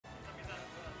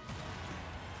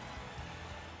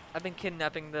I've been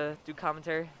kidnapping the do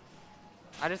commentary.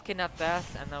 I just kidnapped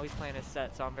Thass, and now he's playing his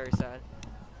set, so I'm very sad.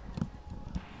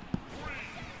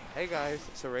 Hey guys,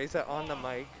 Cereza on the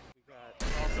mic. We got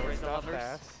Also Cereza Doorstop lovers.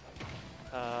 Thass.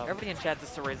 Everybody in chat's a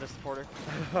Cereza supporter.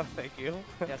 Thank you.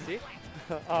 Yeah, see?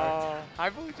 Hi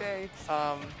Blue Jay.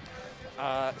 So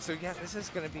yeah, this is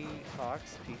gonna be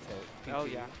Fox PT. Oh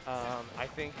yeah. I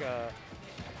think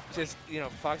just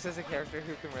Fox is a character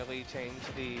who can really change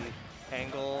the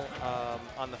angle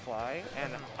on the fly,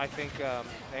 and I think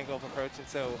angle of approach, and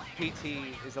so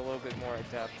PT is a little bit more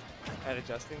adept at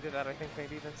adjusting to that, I think,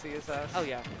 maybe than CSS. Oh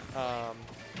yeah.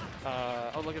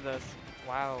 Oh, look at this.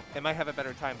 Wow. It might have a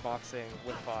better time boxing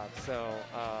with Fox. So,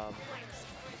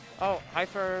 oh, hi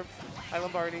Ferb, hi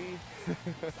Lombardi.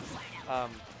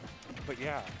 But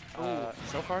yeah,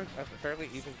 so far a fairly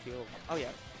even field. Oh yeah.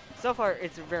 So far,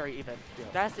 it's very even. Yeah.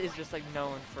 Thass is just like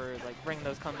known for like bringing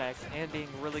those comebacks and being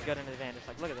really good in advantage.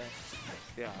 Like, look at that.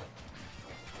 Yeah.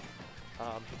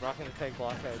 Rocking the tag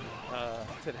blockhead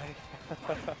today.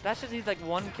 That's just, he's like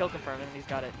one kill confirmed and he's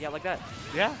got it. Yeah, like that.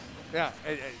 Yeah, yeah.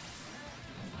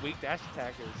 Weak dash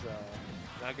attack is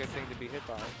not a good thing to be hit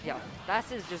by. Yeah,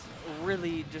 Thass is just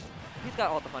really he's got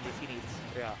all the fundies he needs.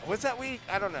 Yeah. Was that weak?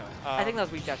 I don't know. I think that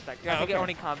was weak dash attack. Yeah, I think okay. it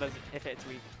only combos if it's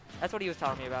weak. That's what he was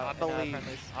telling me about. I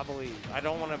believe. I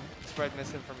don't want to spread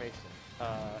misinformation.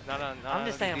 I'm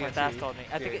just saying what Thass told me.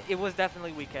 I think it was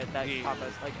definitely weak hit that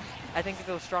combos. Like, I think if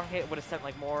it was strong hit, it would have sent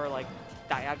like more like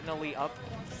diagonally up,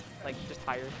 like just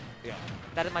higher. Yeah.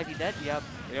 That it might be dead. Yep.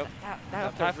 Yep.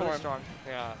 That platform really strong.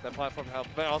 Yeah, that platform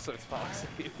helped, but also it's Fox.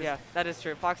 Yeah, that is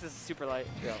true. Fox is super light.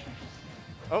 Yeah.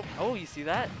 Oh, you see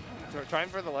that? Trying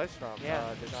for the ledge trump.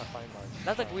 Yeah. Did not find much.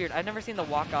 That's like weird. I've never seen the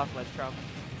walk off ledge trump.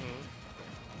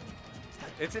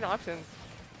 It's an option.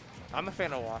 I'm a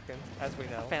fan of walking, as we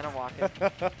know. A fan of walking.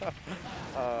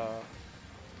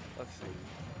 Let's see.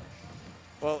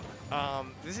 Well,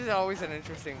 this is always an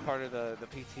interesting part of the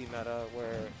PT meta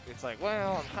where it's like,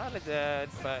 well, I'm kind of dead,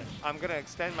 but I'm going to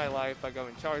extend my life by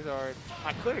going Charizard.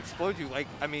 I could explode you. Like,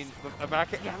 I mean,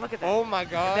 back at, yeah, look at that. Oh my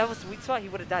god. If that was sweet spot, he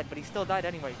would have died, but he still died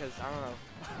anyway because, I don't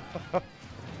know.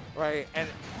 Right, and...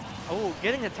 Oh,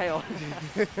 getting a tail.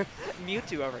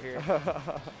 Mewtwo over here.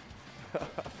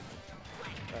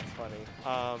 That's funny.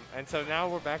 And so now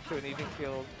we're back to an even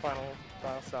field final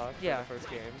stock for the first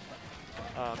game.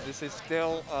 This is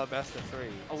still best of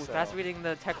 3. Oh, so. fast reading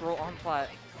the tech roll on plat.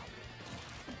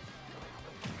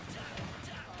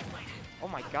 Oh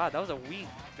my god, that was a weak.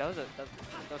 That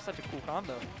was such a cool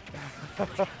combo.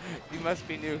 You must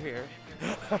be new here.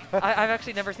 I've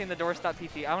actually never seen the Doorstop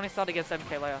PT. I only saw it against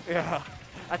MK Leia. Yeah.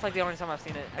 That's like the only time I've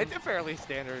seen it. It's a fairly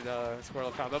standard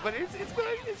Squirtle combo, but it's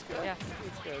good. It's good. Yeah.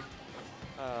 It's good.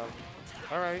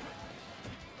 All right.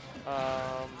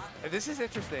 This is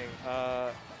interesting.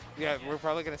 Yeah, we're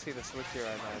probably going to see the switch here,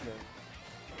 I imagine.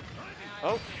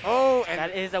 Oh, and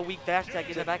that is a weak dash attack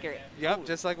in the back area. Yep, Ooh.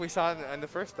 just like we saw in the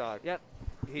first stock. Yep.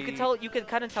 You could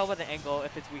kind of tell by the angle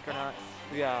if it's weak or not.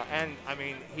 Yeah, and I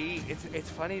mean, it's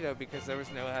funny though because there was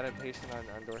no adaptation on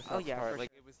Doorstop's part.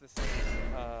 Like it was the same.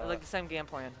 Like the same game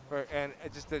plan. And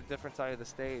just a different side of the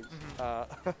stage.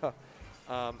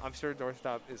 I'm sure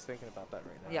Doorstop is thinking about that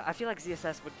right now. Yeah, I feel like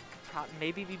ZSS would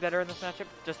maybe be better in this matchup,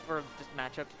 just for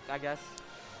matchup, I guess.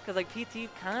 Because like PT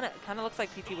kind of looks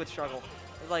like PT would struggle.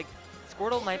 It's like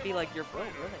Squirtle might be like your really.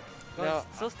 No.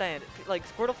 Still staying. Like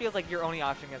Squirtle feels like your only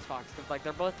option against Fox because like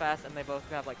they're both fast and they both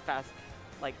have like fast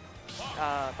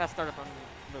startup on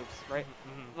moves, right?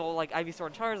 Well, like Ivysaur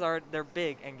and Charizard, they're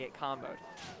big and get comboed.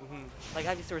 Like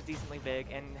Ivysaur is decently big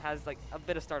and has like a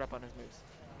bit of startup on his moves.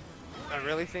 I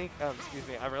really think, excuse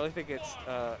me, I really think it's,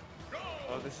 oh,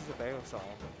 this is a Baosol.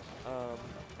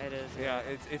 It is. Yeah,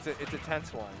 it's a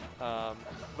tense one.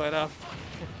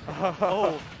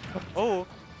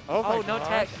 Oh, no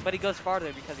tech, but he goes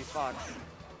farther because he's Fox.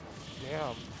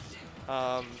 Damn.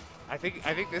 I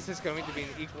think this is going to be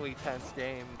an equally tense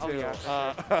game too. Oh, yeah,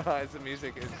 as the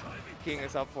music is keying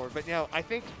us up for it. But I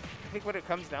think what it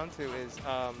comes down to is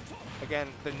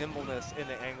again the nimbleness in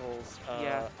the angles.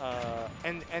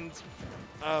 And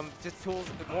just tools,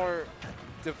 more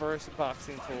diverse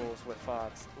boxing tools with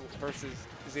Fox versus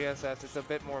ZSS. It's a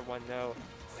bit more one note,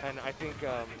 and I think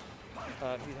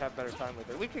he'd have better time with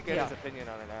it. We could get his opinion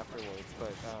on it afterwards,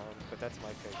 but that's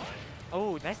my take.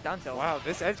 Oh, nice down tilt. Wow,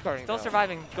 this edge guarding. Still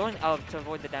surviving, going out to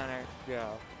avoid the down air.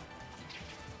 Yeah.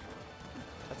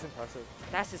 That's impressive.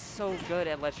 Thass is so good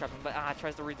at ledge trapping, but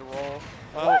tries to read the roll.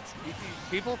 What?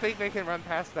 People think they can run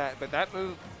past that, but that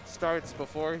move starts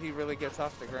before he really gets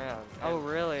off the ground. Oh,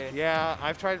 really? Yeah,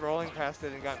 I've tried rolling past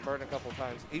it and gotten burned a couple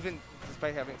times, even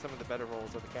despite having some of the better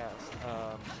rolls of the cast.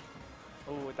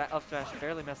 Oh, that up smash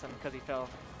barely missed him because he fell.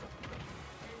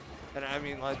 And I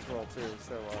mean ledge roll too,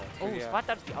 so Oh, yeah. spot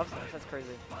dodge the up smash. That's crazy.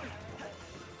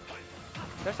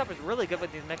 Doorstop is really good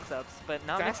with these mix-ups, but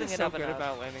not Thass mixing is it so up good enough.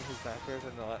 about landing his back airs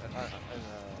in the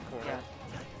corner. Yeah.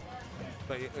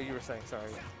 But you were saying, sorry.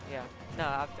 Yeah.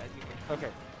 No, you can.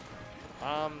 Okay.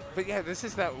 But yeah, this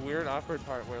is that weird, awkward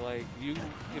part where like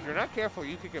if you're not careful,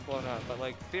 you could get blown up. But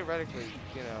like theoretically,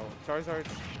 you know, Charizard.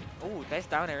 Oh, nice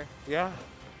down air. Yeah.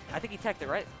 I think he teched it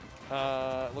right.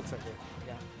 Looks like it.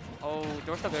 Yeah. Oh,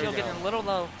 Doorstop There shield you getting go. a little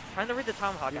low. Trying to read the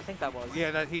Tomahawk. I think that was.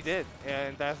 Yeah, that he did,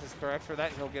 and that is correct for that.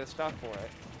 And he'll get a stock for it.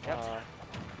 Yep.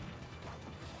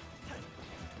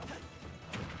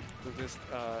 So just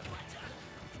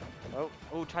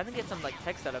Oh, trying to get some like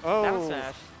tech setup. Oh. Down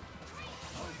smash.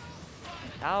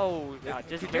 Oh, yeah,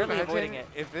 just Could barely you avoiding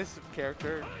imagine it. if this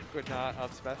character could not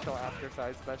up special after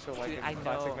side special like Dude, in I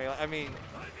classic know. Melee? I mean,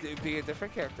 it'd be a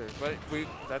different character, but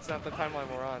that's not the timeline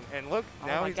we're on. And look, Oh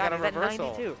now my he's God, got a he's at reversal.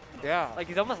 92. Yeah. Like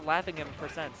he's almost lapping him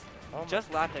percents. Oh my-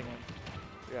 Just lapping him.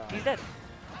 yeah. He's dead.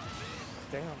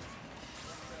 Damn.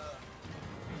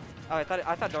 Oh, I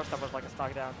thought Doorstop was like a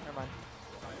stock down. Never mind.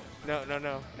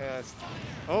 No.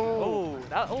 Oh,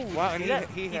 Wow, and see that?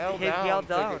 he He held held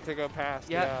down, down. To go past.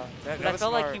 Yeah. Yeah. That 'Cause I was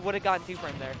felt like smart. he would have gotten 2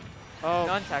 frame there. Oh,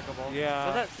 Non-tackable. yeah.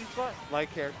 Was that speed spot?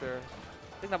 like character.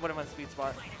 I think that would have been speed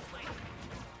spot.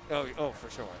 Oh, for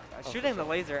sure. Oh, Shooting for the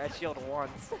sure. laser at shield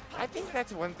once. I think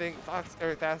that's one thing, Fox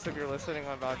or Thass, if you're listening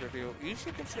on VOD review, you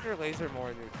should consider laser more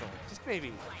neutral. Just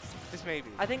maybe. Just maybe.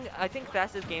 I think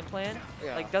Thass's game plan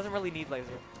Yeah. like doesn't really need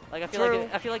laser. Like I True.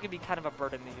 feel like it'd be kind of a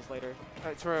burden to use later.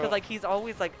 True. Because like he's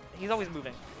always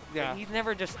moving. Yeah. Like, he's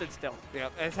never just stood still. Yeah,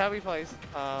 it's how he plays.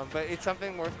 But it's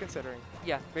something worth considering.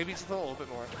 Yeah. Maybe just a little bit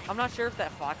more. I'm not sure if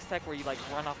that Fox tech where you like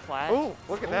run off flat. Oh,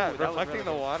 look at that. Ooh, that was Reflecting really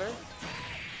the good. water.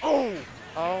 Oh!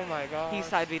 Oh my god. He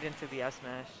side beat into the F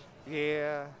smash.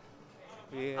 Yeah.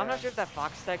 Yeah. I'm not sure if that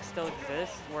Fox tech still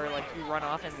exists where like you run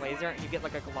off and laser and you get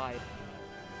like a glide.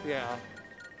 Yeah.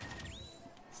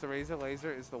 Razor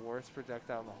laser is the worst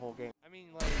projectile in the whole game. I mean,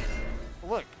 like,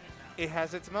 look, it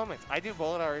has its moments. I do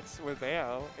bullet arts with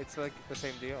Bayo. It's like the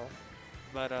same deal.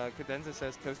 But Cadenza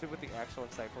says, toasted with the actual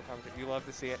insightful commentary. You love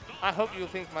to see it. I hope you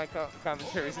think my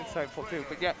commentary is insightful too.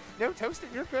 But yeah, no, Toasted,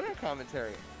 you're good at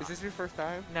commentary. Is this your first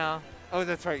time? No. Oh,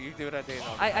 that's right. You do it at day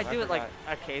and I do it like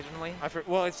occasionally.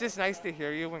 Well, it's just nice to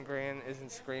hear you when Gran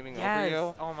isn't screaming over Yes.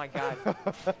 you. Oh my god.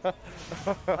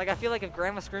 Like I feel like if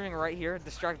Gran was screaming right here, it'd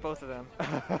distract both of them.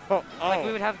 Oh. Like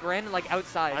we would have Gran like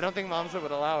outside. I don't think Momza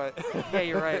would allow it. Yeah,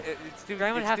 you're right. It's too,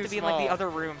 Gran would it's have too to be in small. like the other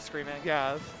room screaming.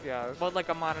 Yeah. But like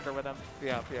a monitor with him.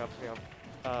 Yep.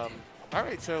 All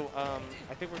right, so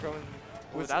I think we're going.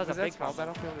 Ooh, that was a big small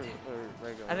combo. battlefield or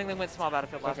regular? I think they went small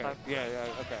battlefield last okay. time. Yeah,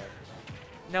 okay.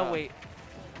 No, wait.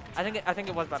 I think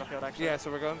it was battlefield actually. Yeah,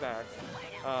 so we're going back,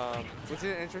 which is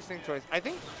an interesting choice. I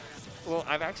think. Well,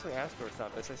 I've actually asked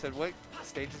Doorstop this. I said, what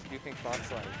stages do you think Fox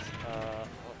likes?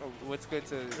 What's good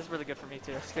to This is really good for me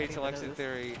too. stage selection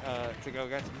theory to go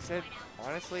against? He said,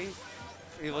 honestly,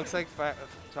 it looks like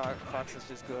Fox is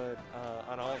just good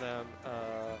on all of them.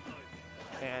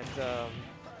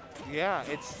 Yeah,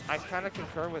 I kind of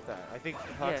concur with that. I think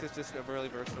Fox is just a really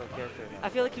versatile character. I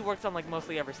feel like he works on like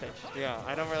mostly every stage. Yeah,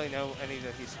 I don't really know any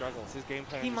that he struggles. His game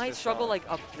plan. He is might just struggle solid.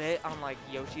 like a bit on like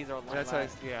Yoshi's or Lilac.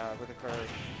 That's with the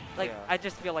curve. Like yeah. I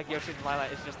just feel like Yoshi's and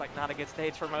Lilac is just like not a good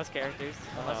stage for most characters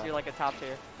unless you're like a top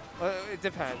tier. Well, it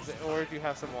depends, or if you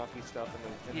have some wonky stuff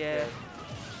in the Yeah.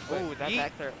 Oh, that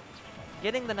back throw.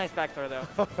 Getting the nice back throw though.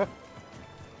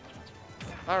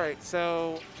 All right,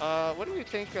 so what do you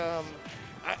think?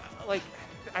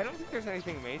 I don't think there's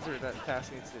anything major that Thass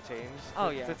needs to change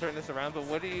to turn this around. But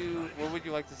what would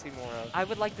you like to see more of? I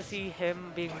would like to see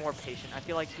him being more patient. I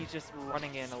feel like he's just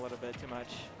running in a little bit too much.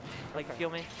 Like, feel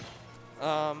me?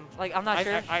 Like I'm not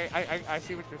sure. I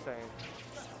see what you're saying.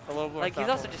 A little more. Like he's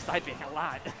also just side beating a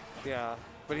lot. Yeah,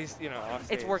 but he's off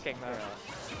stage. It's working though.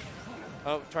 Yeah.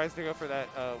 Oh, tries to go for that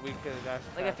weak dash.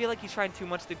 Like I feel like he's trying too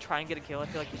much to try and get a kill. I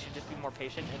feel like he should just be more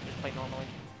patient and just play normally.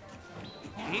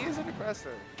 He is an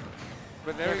aggressor.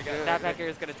 But there we go. That back air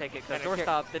is going to take it because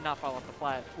Doorstop did not fall off the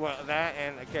flat. Well, that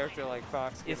and a character like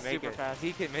Fox can is make super it. fast.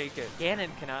 He can make it. Ganon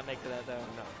cannot make that though.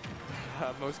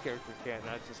 No. Most characters can,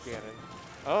 not just Ganon.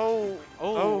 Oh,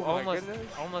 my goodness.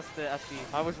 Almost the SD.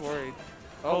 I was worried.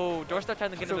 Oh, Doorstop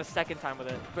trying to get him a second time with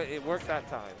it. But it worked that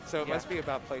time, so it must be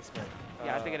about placement.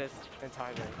 Yeah, I think it is. And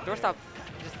timing. Doorstop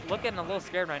just looking a little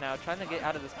scared right now, trying to get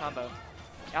out of this combo.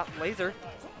 Yeah, laser.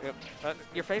 Yep.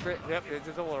 Your favorite. Yep, it's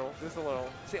just a little. Just a little.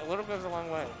 See, a little goes a long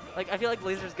way. Like, I feel like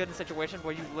laser is good in situations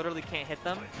where you literally can't hit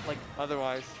them. Like,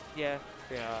 otherwise. Yeah.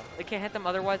 Yeah. They can't hit them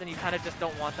otherwise, and you kind of just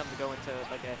don't want them to go into,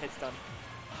 like, a hit stun.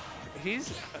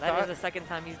 he's. That is the second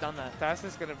time he's done that. Thass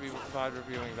is going to be VOD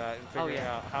reviewing that and figuring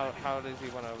out how does he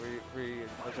want to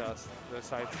readjust the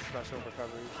side special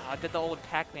recoveries. I did the old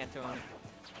Pac-Man to him.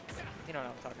 You know what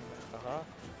I'm talking about.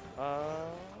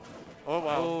 Oh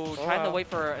wow. Oh, trying to wait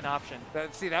for an option.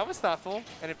 See, that was thoughtful,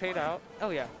 and it paid out.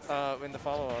 Oh yeah. In the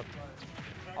follow-up.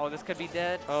 Oh, this could be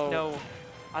dead. Oh. No.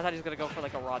 I thought he was going to go for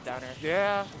like a raw downer.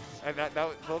 Yeah, and that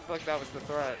looked like that was the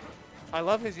threat. I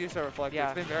love his use of Reflector. Yeah.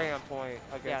 It's been very on point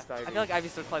against Ivy. I feel like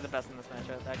Ivysaur played the best in this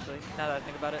matchup, actually, now that I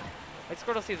think about it. Like,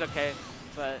 Squirtle seems okay,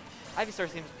 but Ivysaur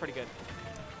seems pretty good.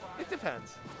 It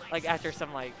depends. Like, after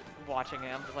some, like, watching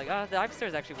it, I'm just like, oh, the Ivysaur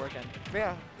is actually working.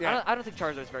 Yeah. I don't think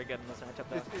Charizard's very good in this matchup,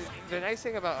 though. The nice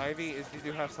thing about Ivy is you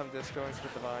do have some disjoints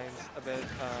with the vines a bit.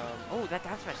 Oh, that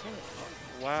down smash hit.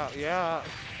 Wow, yeah.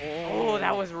 Oh,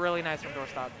 that was really nice from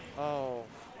Doorstop. Oh,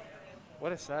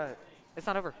 what a set. It's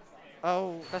not over.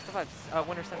 Oh. Best of 5.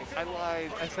 Winner semis. I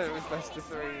lied. I said it was best of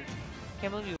 3.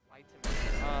 Can't believe you lied to me.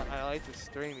 I lied to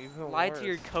stream even worse. Lied to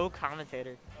your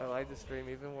co-commentator. I lied to stream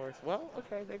even worse. Well,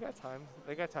 okay, they got time.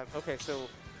 Okay, so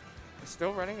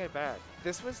still running it back.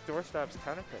 This was Doorstop's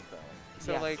counter pick, though.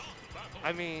 So, like,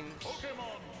 I mean,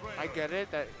 I get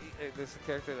it that this is a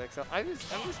character that excels. I'm just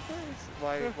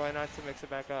curious why not to mix it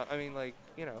back up. I mean, like,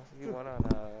 you know, he won on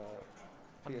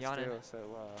PS2, so.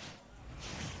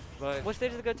 But what stage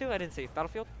does it go to? I didn't see.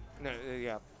 Battlefield? No,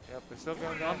 yeah. Yep, we're still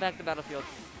going down. I'm back to Battlefield.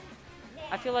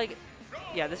 I feel like,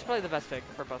 yeah, this is probably the best pick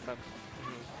for both of them.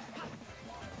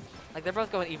 Like, they're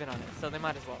both going even on it, so they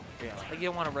might as well. Yeah. Like, you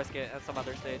don't want to risk it at some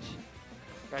other stage.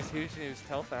 Guys, huge news.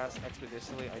 Tell Thass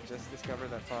expeditiously. I just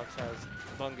discovered that Fox has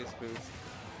Bungus boots.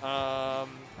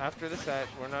 After the set,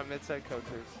 we're not mid-set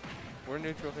coaches. We're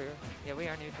neutral here. Yeah, we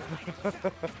are neutral.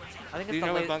 I think it's Do you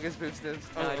know what Bungus boost is?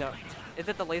 No, I don't. Is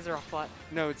it the laser off flat?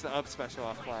 No, it's the up special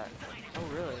off flat. Oh,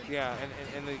 really? Yeah,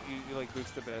 and you like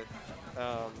boost a bit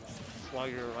while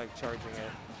you're like charging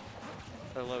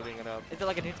it or loading it up. Is it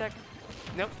like a new tech?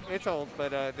 Nope, it's old,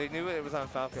 but they knew it was on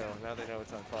Falco. Now they know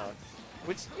it's on Fox.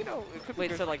 Which, you know, it could be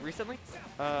good. So like recently?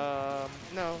 No,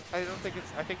 I don't think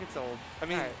it's. I think it's old. I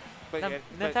mean, but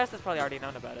then Thass has probably already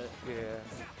known about it. Yeah.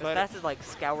 But Thass has like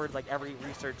scoured like every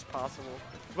research possible.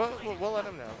 Well, we'll let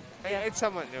him know. Yeah. It's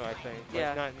somewhat new, I think.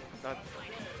 Yeah. Not.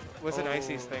 Was an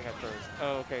Icy's thing at first.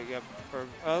 Oh, okay. Yep.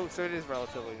 So it is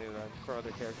relatively new then for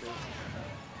other characters.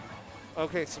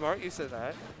 Okay, smart use of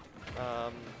that.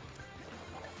 God.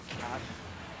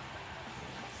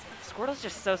 Squirtle's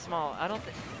just so small. I don't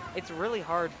think it's really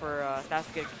hard for Thass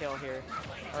to get a kill here,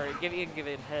 or give it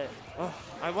a hit. Oh,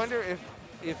 I wonder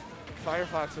if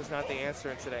Firefox was not the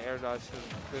answer instead of air dodge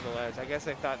through the ledge. I guess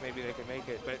I thought maybe they could make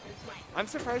it, but I'm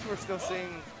surprised we're still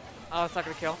seeing. Oh, it's not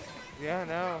gonna kill. Yeah,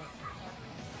 no.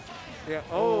 Yeah.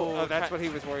 Oh, that's what he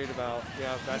was worried about.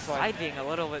 Yeah, that's why. Side being a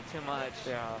little bit too much.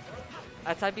 Yeah.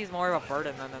 That side B is more of a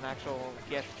burden than an actual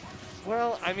gift.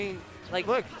 Well, I mean, like,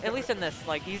 look. At least in this,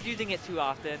 like, he's using it too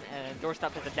often, and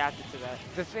Doorstop has adapted to that.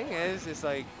 The thing is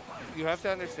like, you have to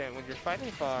understand when you're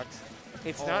fighting Fox,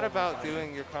 it's not about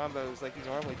doing your combos like you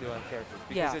normally do on characters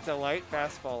because it's a light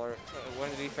fast faller, one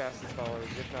of the fastest fallers,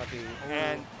 if not the.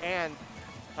 And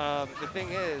the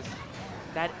thing is.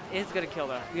 That is going to kill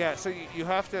that. Yeah, so you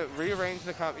have to rearrange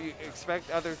the comp. You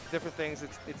expect other different things.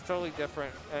 It's totally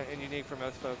different and unique for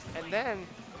most folks. And then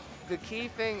the key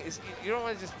thing is you don't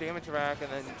want to just damage rack and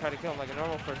then try to kill him like a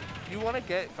normal person. You want to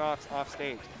get Fox off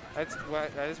stage. That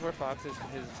is where Fox is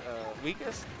his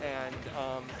weakest. And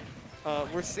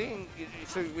we're seeing.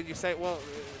 So when you say, well,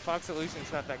 Fox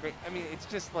Illusion's not that great. I mean, it's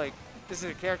just like. This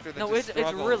is a character that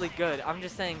it's really good. I'm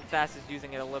just saying Thass is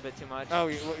using it a little bit too much. Oh,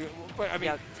 but I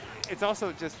mean, it's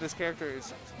also just this character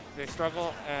is they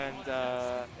struggle and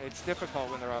it's difficult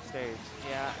when they're off stage.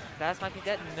 Yeah, Thass might be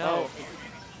dead. No.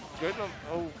 Good.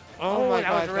 Oh my God,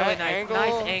 that was really nice. Angle?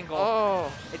 Nice angle.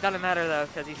 Oh. It doesn't matter though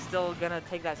because he's still gonna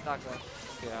take that stock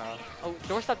though. Yeah. Oh,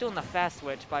 Doorstop doing the fast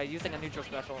switch by using a neutral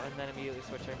special and then immediately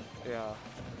switching. Yeah.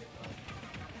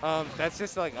 That's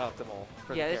just like optimal.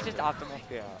 For the it's just optimal.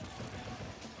 Yeah.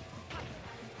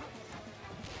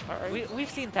 All right. We've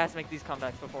seen Thass make these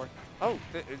comebacks before. Oh,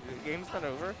 the game's not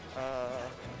over.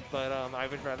 But I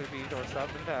would rather be Doorstop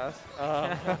than Thass.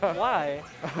 Why?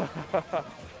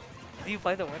 Do you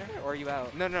play the winner or are you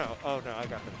out? No. Oh no, I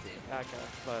got them too. Okay.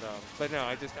 But no,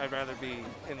 I'd rather be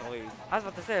in the lead. I was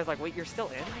about to say, I was like, wait, you're still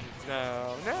in?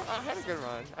 No, I had a good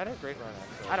run. I had a great run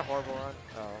actually. I had a horrible run.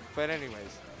 Oh, but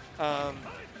anyways,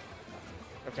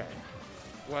 okay.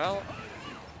 Well.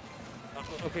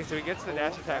 Okay, so he gets the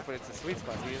dash attack, but it's a sweet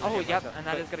spot. Yep, and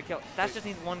that is going to kill. That just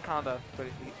needs one combo. But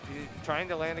he's trying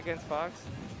to land against Fox.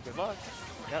 Good luck.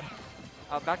 Yep.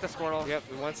 Back to Squirtle. Yep,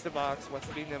 he wants to box, wants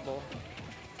to be nimble.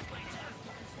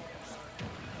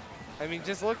 I mean,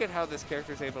 just look at how this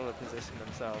character is able to position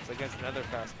themselves against another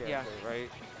fast character,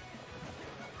 right?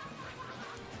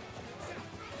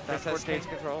 That's that stage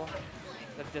control.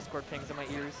 The Discord pings in my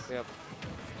ears. Yep.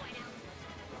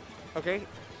 Okay,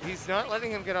 he's not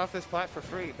letting him get off this plat for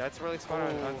free. That's really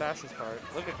smart on Thass's part.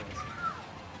 Look at this.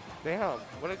 Damn.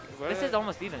 This is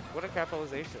almost even. What a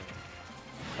capitalization.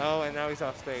 Oh, and now he's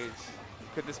off stage.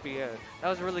 Could this be it? That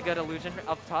was a really good illusion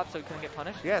up top so he couldn't get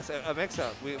punished. Yes, a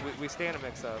mix-up. We stand a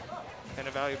mix-up. And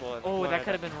a valuable. Oh, that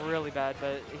could have been really bad,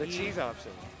 but the cheese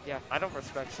option. Yeah. I don't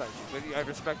respect such, but I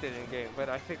respect it in game. But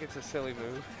I think it's a silly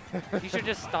move. You should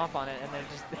just stomp on it and then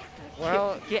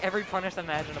just get every punish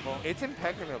imaginable. It's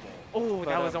impeccable. Oh,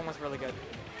 that was almost really good.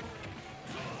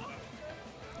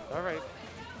 All right.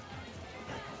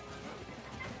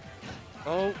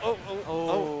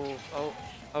 Oh.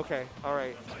 Okay. All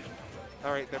right.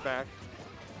 All right. They're back.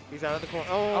 He's out of the corner.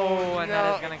 Oh, and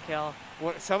that is gonna kill.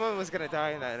 Someone was gonna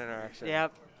die in that interaction.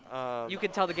 Yep. You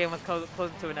could tell the game was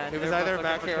closing to an end. It was either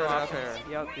back air or up air.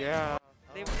 Yep. Yeah.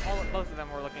 Both of them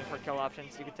were looking for kill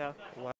options. You could tell. Wow.